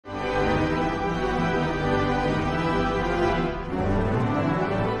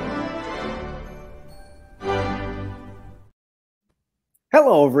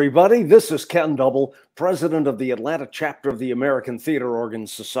Hello, everybody. This is Ken Double, president of the Atlanta chapter of the American Theater Organ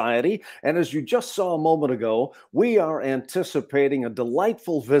Society. And as you just saw a moment ago, we are anticipating a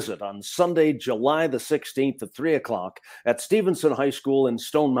delightful visit on Sunday, July the 16th at 3 o'clock at Stephenson High School in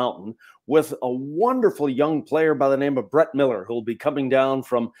Stone Mountain with a wonderful young player by the name of Brett Miller, who will be coming down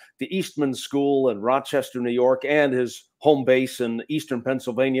from the Eastman School in Rochester, New York, and his home base in Eastern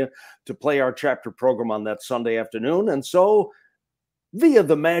Pennsylvania to play our chapter program on that Sunday afternoon. And so, via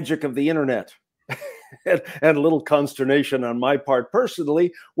the magic of the internet and a little consternation on my part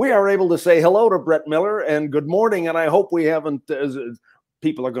personally, we are able to say hello to Brett Miller and good morning. And I hope we haven't,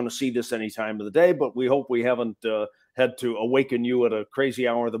 people are going to see this any time of the day, but we hope we haven't had to awaken you at a crazy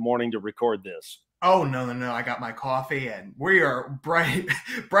hour of the morning to record this. Oh, no. I got my coffee and we are bright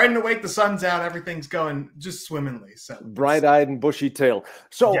and awake. The sun's out. Everything's going just swimmingly. So bright-eyed and bushy-tailed.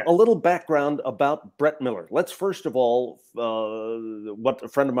 So yeah. A little background about Brett Miller. Let's first of all, what a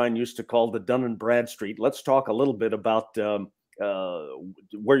friend of mine used to call the Dun and Bradstreet. Let's talk a little bit about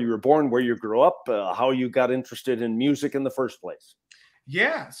where you were born, where you grew up, how you got interested in music in the first place.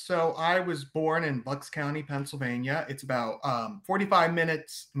 Yeah, so I was born in Bucks County, Pennsylvania. It's about 45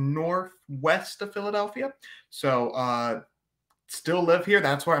 minutes northwest of Philadelphia. So still live here.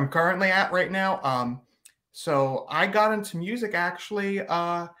 That's where I'm currently at right now. So I got into music actually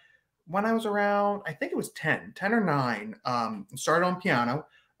when I was around, I think it was 10 or 9. Started on piano.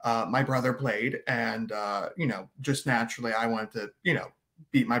 My brother played and, just naturally I wanted to,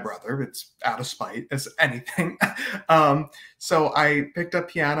 beat my brother. It's out of spite as anything. So I picked up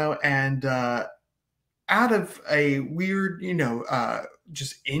piano and out of a weird,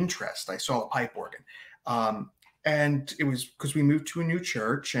 just interest, I saw a pipe organ. And it was because we moved to a new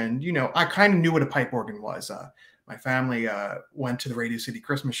church and, I kind of knew what a pipe organ was. My family went to the Radio City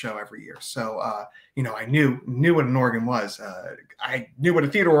Christmas show every year. So, I knew what an organ was. I knew what a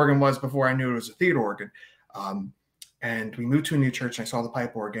theater organ was before I knew it was a theater organ. And we moved to a new church and I saw the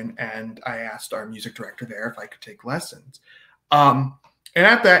pipe organ and I asked our music director there if I could take lessons. And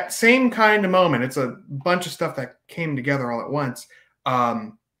at that same kind of moment, it's a bunch of stuff that came together all at once. I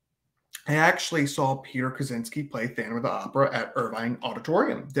actually saw Peter Kaczynski play Phantom of the Opera at Irvine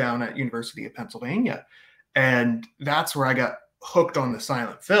Auditorium down at University of Pennsylvania. And that's where I got hooked on the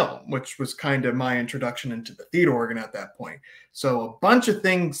silent film, which was kind of my introduction into the theater organ at that point. So a bunch of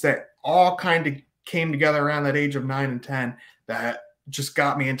things that all kind of came together around that age of 9 and 10 that just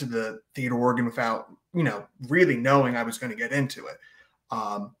got me into the theater organ without, really knowing I was going to get into it.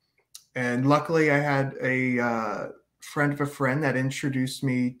 And luckily I had a friend of a friend that introduced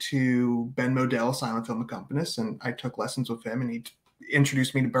me to Ben Modell, silent film accompanist, and I took lessons with him and he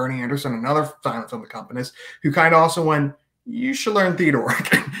introduced me to Bernie Anderson, another silent film accompanist, who kind of also went, you should learn theater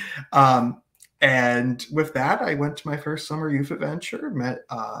organ. And with that, I went to my first summer youth adventure, met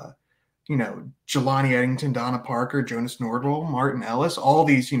Jelani Eddington, Donna Parker, Jonas Nordwall, Martin Ellis, all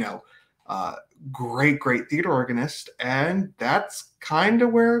these, great theater organists. And that's kind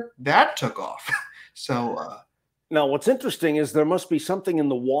of where that took off. So now what's interesting is there must be something in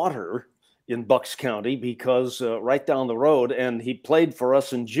the water in Bucks County because right down the road, and he played for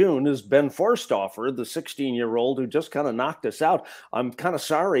us in June, is Ben Forstoffer, the 16-year-old who just kind of knocked us out. I'm kind of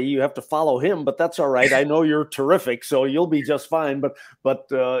sorry you have to follow him, but that's all right. I know you're terrific, so you'll be just fine. But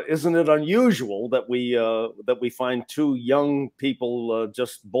isn't it unusual that we find two young people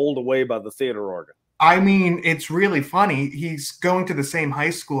just bowled away by the theater organ? I mean, it's really funny. He's going to the same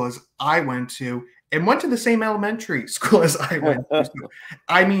high school as I went to. And went to the same elementary school as I went to.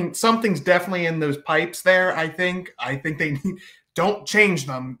 I mean, something's definitely in those pipes there, I think. I think they don't change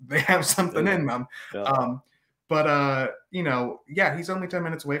them. They have something in them. Yeah. Yeah, he's only 10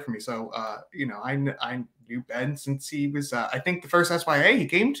 minutes away from me. So, I knew Ben since he was, I think the first SYA he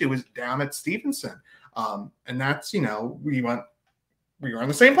came to was down at Stephenson. And that's, we were on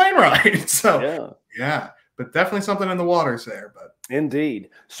the same plane ride. So, yeah. But definitely something in the waters there. But indeed.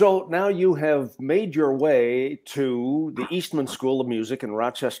 So now you have made your way to the Eastman School of Music in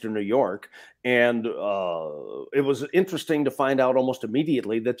Rochester, New York. And it was interesting to find out almost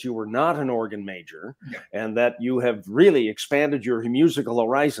immediately that you were not an organ major and that you have really expanded your musical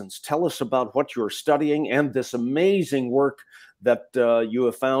horizons. Tell us about what you're studying and this amazing work that you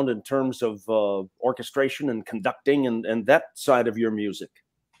have found in terms of orchestration and conducting and that side of your music.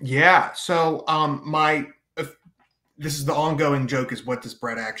 Yeah. So this is the ongoing joke is what does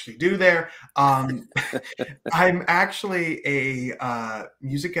Brett actually do there? I'm actually a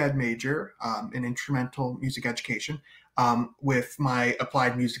music ed major in instrumental music education with my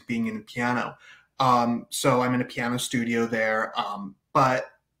applied music being in piano. So I'm in a piano studio there. But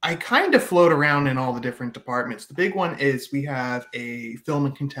I kind of float around in all the different departments. The big one is we have a film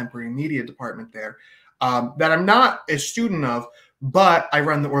and contemporary media department there that I'm not a student of, but I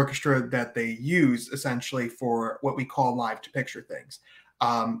run the orchestra that they use essentially for what we call live to picture things.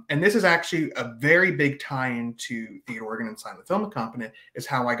 And this is actually a very big tie-in to theater organ and silent film accompaniment. Is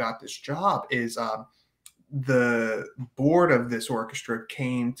how I got this job. Is the board of this orchestra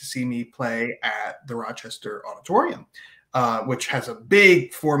came to see me play at the Rochester Auditorium, which has a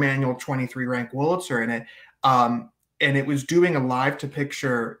big 4-manual 23 rank Wurlitzer in it. And it was doing a live to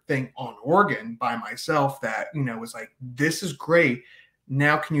picture thing on organ by myself that, was like, this is great.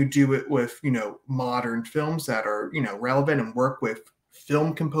 Now, can you do it with, modern films that are, relevant, and work with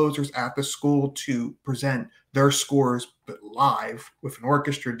film composers at the school to present their scores, but live with an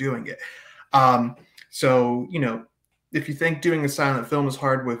orchestra doing it. So, if you think doing a silent film is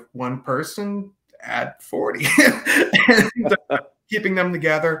hard with one person, add 40. And keeping them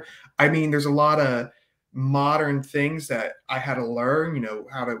together. I mean, there's a lot of modern things that I had to learn,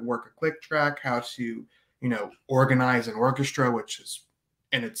 how to work a click track, how to, organize an orchestra, which is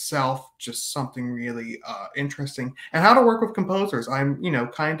in itself just something really interesting, and how to work with composers. I'm,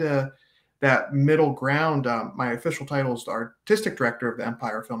 kind of that middle ground. My official title is the artistic director of the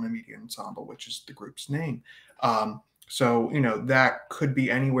Empire Film and Media Ensemble, which is the group's name. So, that could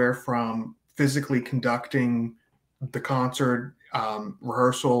be anywhere from physically conducting the concert,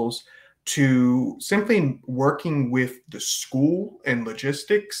 rehearsals, to simply working with the school and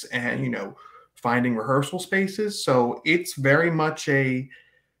logistics and, finding rehearsal spaces. So it's very much a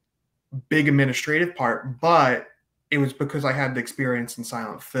big administrative part, but it was because I had the experience in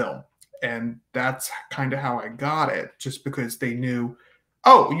silent film. And that's kind of how I got it, just because they knew,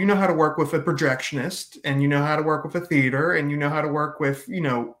 oh, you know how to work with a projectionist, and you know how to work with a theater, and you know how to work with,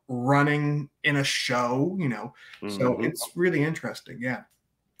 running in a show, So it's really interesting. Yeah.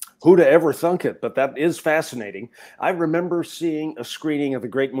 Who'd have ever thunk it? But that is fascinating. I remember seeing a screening of the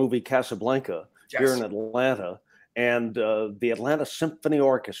great movie Casablanca here in Atlanta, and the Atlanta Symphony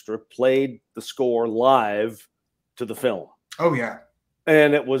Orchestra played the score live to the film. Oh, yeah.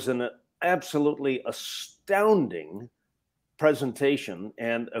 And it was an absolutely astounding presentation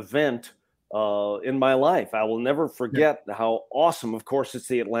and event in my life. I will never forget how awesome. Of course, it's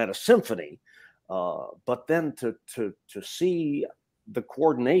the Atlanta Symphony, but then to see the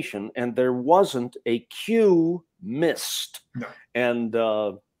coordination, and there wasn't a cue missed. No. And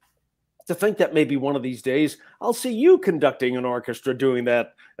to think that maybe one of these days I'll see you conducting an orchestra doing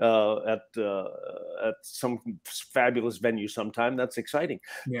that at some fabulous venue sometime. That's exciting.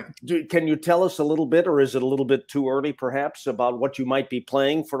 Yeah. Can you tell us a little bit, or is it a little bit too early perhaps, about what you might be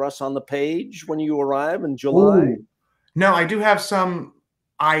playing for us on the page when you arrive in July? Ooh. No, I do have some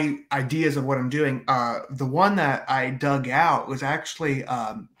ideas of what I'm doing. The one that I dug out was actually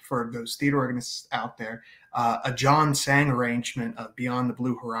for those theater organists out there, a John Sang arrangement of Beyond the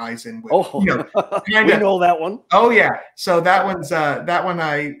Blue Horizon. With, we know that one. Oh yeah, so that one's that one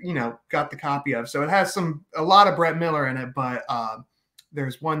I got the copy of. So it has a lot of Brett Miller in it, but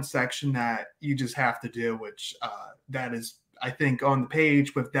there's one section that you just have to do, which that is, I think, on the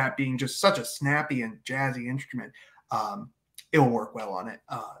page, with that being just such a snappy and jazzy instrument. It will work well on it.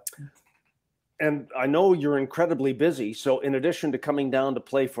 And I know you're incredibly busy. So in addition to coming down to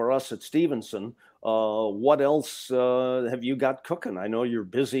play for us at Stephenson, what else have you got cooking? I know you're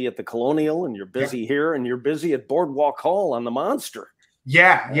busy at the Colonial, and you're busy here, and you're busy at Boardwalk Hall on the Monster.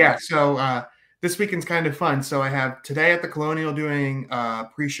 Yeah. So this weekend's kind of fun. So I have today at the Colonial doing a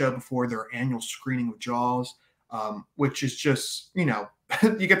pre-show before their annual screening of Jaws, which is just,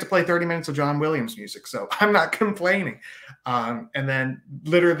 you get to play 30 minutes of John Williams music, so I'm not complaining. And then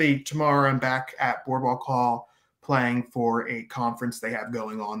literally tomorrow I'm back at Boardwalk Hall playing for a conference they have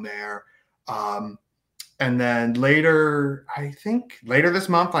going on there. And then later, I think later this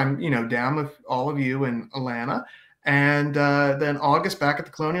month, I'm, down with all of you in Atlanta. And then August back at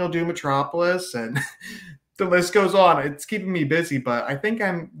the Colonial, do Metropolis, and the list goes on. It's keeping me busy, but I think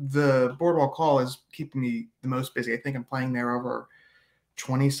the Boardwalk Hall is keeping me the most busy. I think I'm playing there over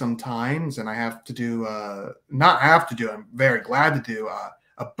 20 some times, and I have to do I'm very glad to do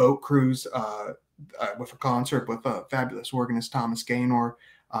a boat cruise with a concert with a fabulous organist, Thomas Gaynor,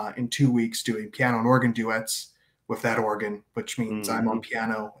 in 2 weeks, doing piano and organ duets with that organ, which means I'm on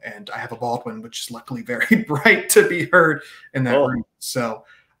piano, and I have a Baldwin, which is luckily very bright to be heard in that room. So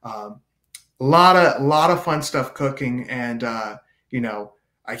a lot of fun stuff cooking, and I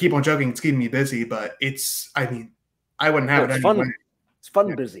keep on joking it's keeping me busy, but I wouldn't have it anyway. It's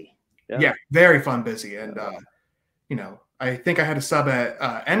fun busy. Yeah, very fun busy. And, I think I had a sub at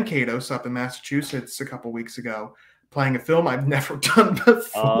NCATOS up in Massachusetts a couple weeks ago. playing a film I've never done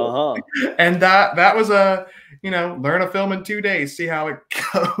before. Uh-huh. And that was a, learn a film in 2 days, see how it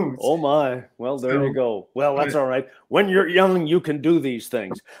goes. Oh my. Well, there you So, go. Well, that's but all right. When you're young, you can do these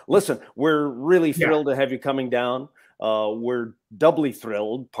things. Listen, we're really yeah, thrilled to have you coming down. We're doubly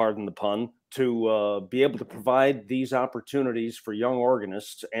thrilled, pardon the pun, to be able to provide these opportunities for young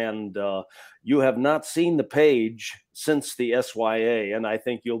organists. And you have not seen the page since the SYA, and I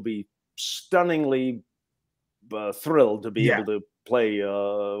think you'll be stunningly thrilled to be yeah. able to play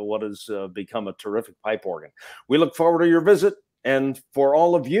what has become a terrific pipe organ. We look forward to your visit. And for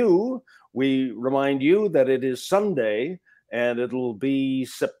all of you, we remind you that it is Sunday and it'll be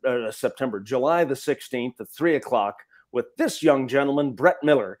July the 16th at 3 o'clock with this young gentleman, Brett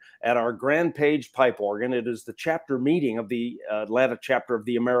Miller, at our Grande Page pipe organ. It is the chapter meeting of the Atlanta chapter of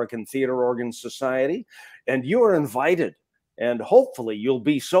the American Theater Organ Society. And you are invited. And hopefully you'll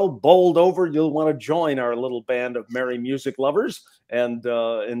be so bowled over, you'll want to join our little band of merry music lovers and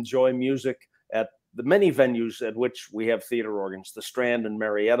enjoy music at the many venues at which we have theater organs, the Strand in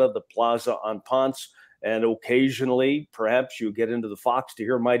Marietta, the Plaza on Ponce, and occasionally, perhaps you get into the Fox to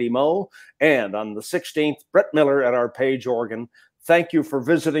hear Mighty Mo. And on the 16th, Brett Miller at our Page organ. Thank you for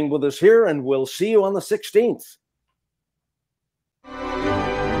visiting with us here, and we'll see you on the 16th.